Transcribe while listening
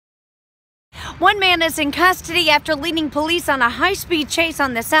One man is in custody after leading police on a high-speed chase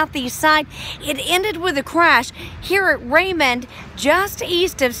on the southeast side. It ended with a crash here at Raymond, just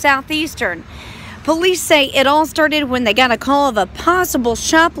east of Southeastern. Police say it all started when they got a call of a possible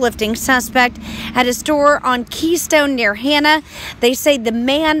shoplifting suspect at a store on Keystone near Hannah. They say the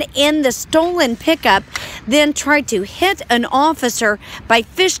man in the stolen pickup then tried to hit an officer by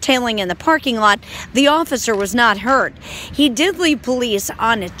fishtailing in the parking lot. The officer was not hurt. He did lead police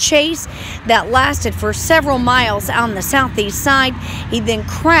on a chase that lasted for several miles on the southeast side. He then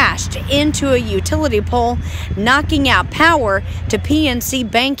crashed into a utility pole, knocking out power to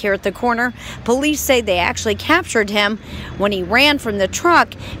PNC Bank here at the corner. Police say they actually captured him when he ran from the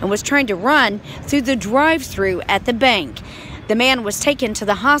truck and was trying to run through the drive-thru at the bank. The man was taken to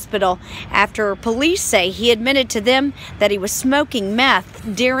the hospital after police say he admitted to them that he was smoking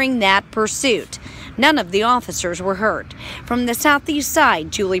meth during that pursuit. None of the officers were hurt. From the southeast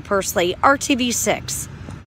side, Julie Persley, RTV6.